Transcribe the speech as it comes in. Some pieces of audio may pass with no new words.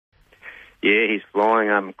Yeah, he's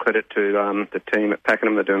flying. Credit to the team at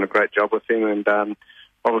Pakenham. They're doing a great job with him, and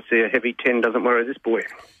obviously a heavy 10 doesn't worry this boy.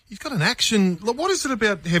 He's got an action. What is it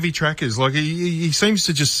about heavy trackers? Like he seems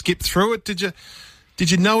to just skip through it.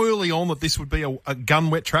 Did you know early on that this would be a gun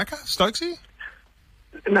wet tracker, Stokesy?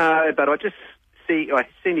 No, but I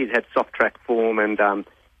seen he's had soft track form, and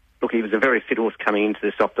look, he was a very fit horse coming into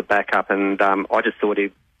this off the back up, and I just thought I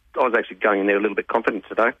was actually going in there a little bit confident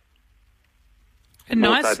today. And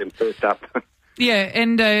nice. More so than first up. Yeah,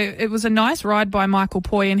 and it was a nice ride by Michael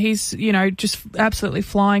Poy, and he's, just absolutely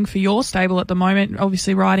flying for your stable at the moment,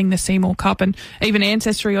 obviously riding the Seymour Cup and even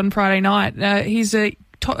Ancestry on Friday night. He's a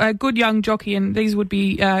good young jockey, and these would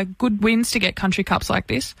be good wins to get country cups like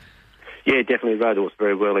this. Yeah, definitely rode the horse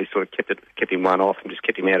very well. He sort of kept him one off and just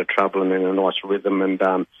kept him out of trouble and in a nice rhythm. And,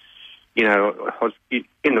 I was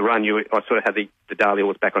in the run, I sort of had the Dahlia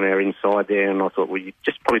horse back on our inside there, and I thought, well, you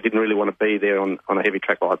just probably didn't really want to be there on a heavy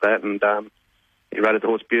track like that. And he rode the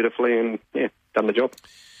horse beautifully and, yeah, done the job.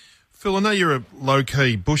 Phil, I know you're a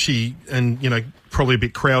low-key bushy and, probably a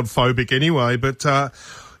bit crowd-phobic anyway, but,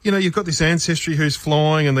 you've got this Ancestry who's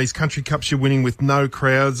flying and these country cups you're winning with no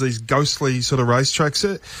crowds, these ghostly sort of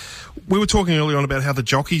racetracks. We were talking earlier on about how the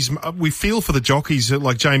jockeys, we feel for the jockeys,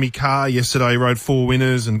 like Jamie Carr yesterday rode 4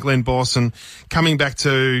 winners and Glenn Boss, and coming back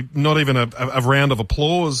to not even a round of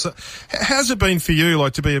applause. How's it been for you,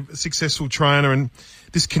 to be a successful trainer and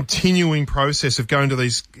this continuing process of going to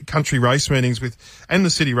these country race meetings and the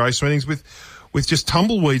city race meetings with just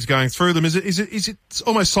tumbleweeds going through them? Is it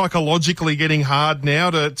almost psychologically getting hard now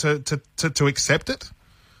to accept it?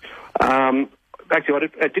 Actually,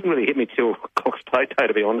 it didn't really hit me till Cox Plate Day,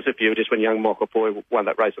 to be honest with you. Just when young Michael Poy won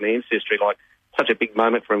that race on the Ancestry, such a big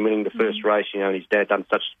moment for him winning the first race. And his dad done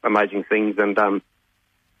such amazing things, and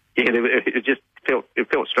it just felt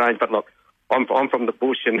strange. But look, I'm from the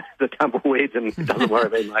bush and the tumbleweeds, and it doesn't worry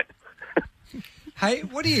me, mate. Hey,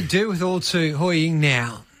 what do you do with All Too Hoi Ying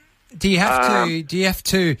now? Do you have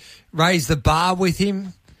to raise the bar with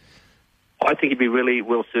him? I think he'd be really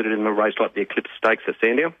well suited in a race like the Eclipse Stakes at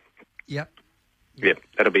Sandown. Yep. Yeah,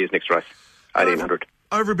 that'll be his next race, 1800.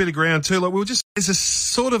 Over a bit of ground too. There's a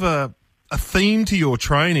sort of a theme to your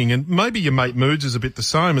training, and maybe your mate Moods is a bit the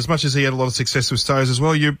same. As much as he had a lot of success with Stays as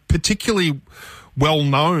well, you're particularly well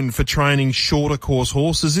known for training shorter course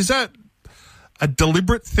horses. Is that a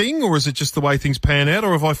deliberate thing, or is it just the way things pan out,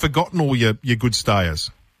 or have I forgotten all your good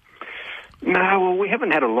stayers? No, well, we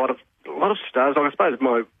haven't had a lot of stars. I suppose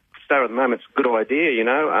my star at the moment's a good idea,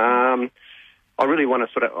 I really want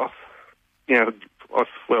to sort of,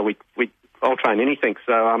 I'll train anything.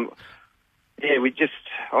 So, I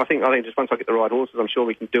think just once I get the right horses, I'm sure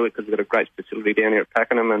we can do it, because we've got a great facility down here at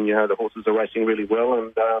Pakenham, and, the horses are racing really well,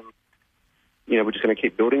 and, we're just going to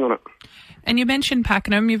keep building on it. And you mentioned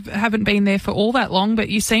Pakenham. You haven't been there for all that long, but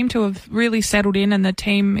you seem to have really settled in, and the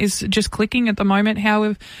team is just clicking at the moment. How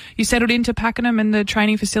have you settled into Pakenham and the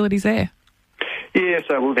training facilities there? Yeah,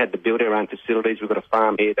 so we've had to build our own facilities. We've got a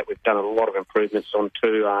farm here that we've done a lot of improvements on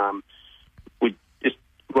too.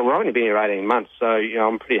 We're only been here 18 months, so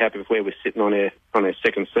I'm pretty happy with where we're sitting on our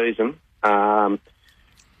second season.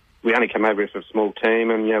 We only came over here for a small team,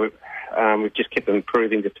 and we've just kept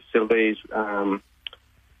improving the facilities.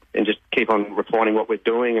 And just keep on refining what we're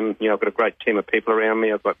doing. And, I've got a great team of people around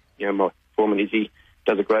me. I've got, my foreman, Izzy,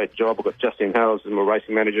 does a great job. I've got Justin Howells as my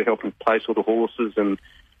racing manager helping place all the horses. And,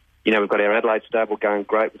 we've got our Adelaide stable going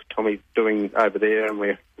great with Tommy doing over there. And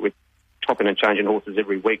we're topping and changing horses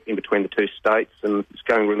every week in between the two states. And it's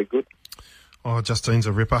going really good. Oh, Justine's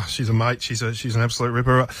a ripper. She's a mate. She's an absolute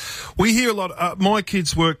ripper. We hear a lot. My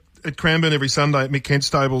kids work at Cranbourne every Sunday at Mick Kent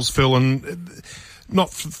Stables, Phil, and not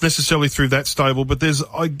necessarily through that stable, but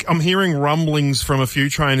I'm hearing rumblings from a few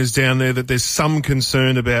trainers down there that there's some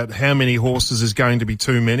concern about how many horses is going to be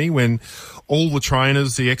too many when all the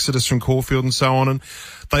trainers, the exodus from Caulfield and so on, and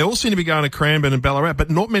they all seem to be going to Cranbourne and Ballarat, but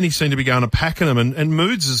not many seem to be going to Pakenham, and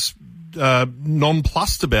Moods is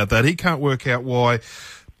nonplussed about that. He can't work out why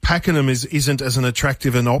Pakenham isn't as an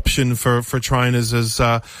attractive an option for trainers as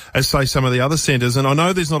say some of the other centres. And I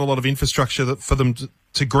know there's not a lot of infrastructure for them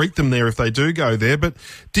to greet them there if they do go there. But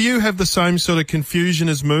do you have the same sort of confusion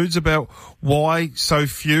as Moods about why so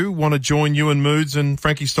few want to join you and Moods and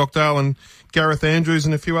Frankie Stockdale and Gareth Andrews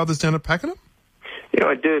and a few others down at Pakenham? Yeah,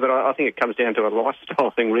 I do, but I think it comes down to a lifestyle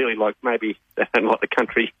thing, really. Like maybe they don't like the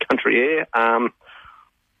country air.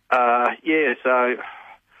 So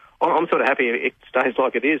I'm sort of happy it stays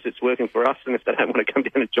like it is. It's working for us, and if they don't want to come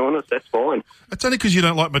down and join us, that's fine. It's only because you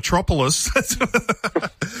don't like Metropolis. But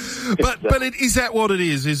is that what it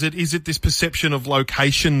is? Is it this perception of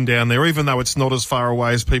location down there, even though it's not as far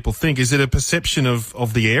away as people think? Is it a perception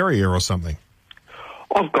of the area or something?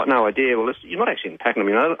 I've got no idea. Well, you're not actually in Pakenham.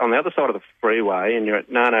 You're on the other side of the freeway, and you're at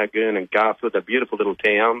Narnagoon and Garthwood. They're beautiful little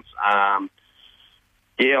towns.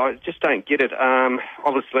 Yeah, I just don't get it.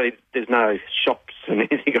 Obviously, there's no shops and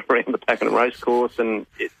anything around the Pakenham Racecourse, and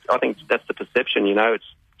I think that's the perception, it's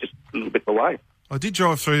just a little bit away. I did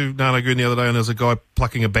drive through Narnagoon the other day, and there's a guy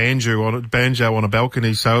plucking a banjo on a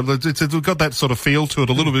balcony, so it's got that sort of feel to it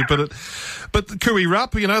a little bit. But Kooey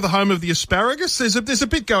Rup, the home of the asparagus, there's a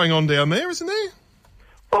bit going on down there, isn't there?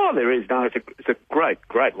 Oh, there is. No, it's a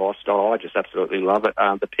great lifestyle. I just absolutely love it.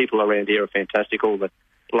 The people around here are fantastic. All the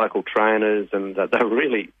local trainers, and they're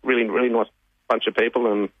really, really, really nice bunch of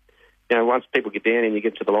people. And once people get down and you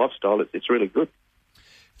get to the lifestyle, it's really good.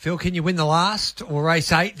 Phil, can you win the last or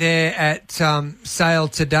race 8 there at Sale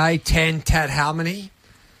today? Tantat Harmony.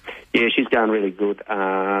 Yeah, she's going really good.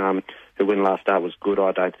 Her win last start was good.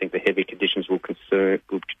 I don't think the heavy conditions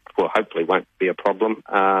hopefully won't be a problem.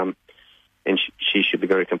 And she should be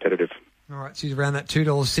very competitive. All right, she's around that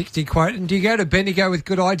 $2.60 quote. And do you go to Bendigo with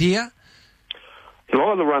Good Idea? He'll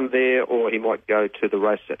either run there or he might go to the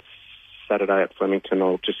race at Saturday at Flemington.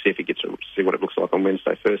 I'll just see if he gets to see what it looks like on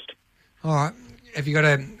Wednesday first. All right. Have you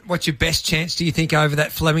got what's your best chance, do you think, over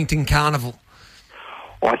that Flemington Carnival?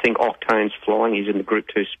 I think Octane's flying. He's in the Group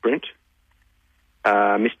 2 sprint.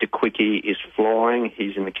 Mr. Quickie is flying.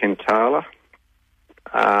 He's in the Kentala.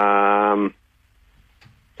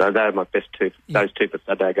 So they're my best two. Yeah. Those two for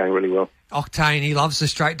Saturday are going really well. Octane, he loves the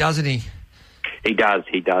straight, doesn't he? He does.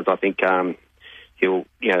 I think he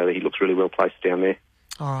looks really well placed down there.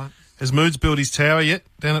 All right. Has Moods built his tower yet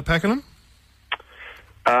down at Pakenham?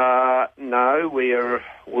 No, we are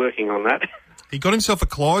working on that. He got himself a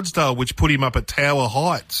Clydesdale, which put him up at tower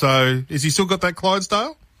height. So, has he still got that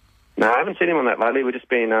Clydesdale? No, I haven't seen him on that lately. We've just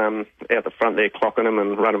been out the front there clocking him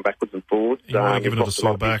and running backwards and forwards. Giving it a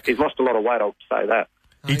sore back. He's lost a lot of weight, I'll say that.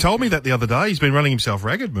 He told me that the other day. He's been running himself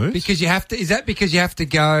ragged, Moose. Because you have to. Is that because you have to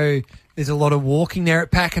go? There's a lot of walking there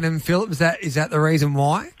at Pakenham, Philip. Is that the reason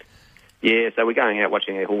why? Yeah, so we're going out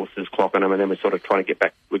watching our horses, clocking them, and then we're sort of trying to get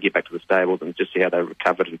back to the stables and just see how they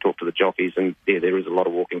recovered and talk to the jockeys. And yeah, there is a lot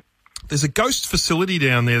of walking. There's a ghost facility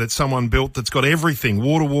down there that someone built that's got everything,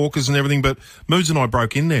 water walkers and everything, but Moods and I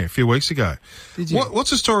broke in there a few weeks ago. Did you?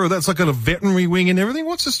 What's the story with that? It's like got a veterinary wing and everything.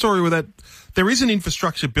 What's the story with that? There is an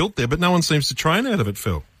infrastructure built there, but no one seems to train out of it,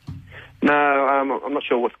 Phil. No, I'm not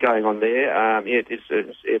sure what's going on there.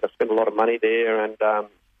 They've spent a lot of money there, and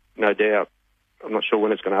no doubt, I'm not sure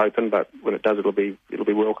when it's going to open, but when it does, it'll be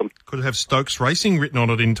welcome. Could it have Stokes Racing written on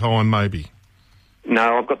it in time, maybe?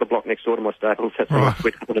 No, I've got the block next door to my stables. That's why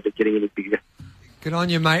we don't want to be getting any bigger. Good on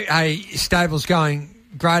you, mate. Hey, stable's going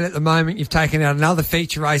great at the moment. You've taken out another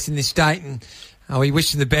feature race in this state, and we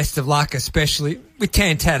wish you the best of luck, especially with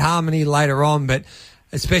Tantat Harmony later on, but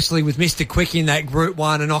especially with Mr. Quickie in that Group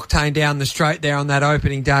 1 and Octane down the straight there on that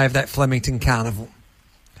opening day of that Flemington Carnival.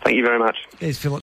 Thank you very much. There's Philip.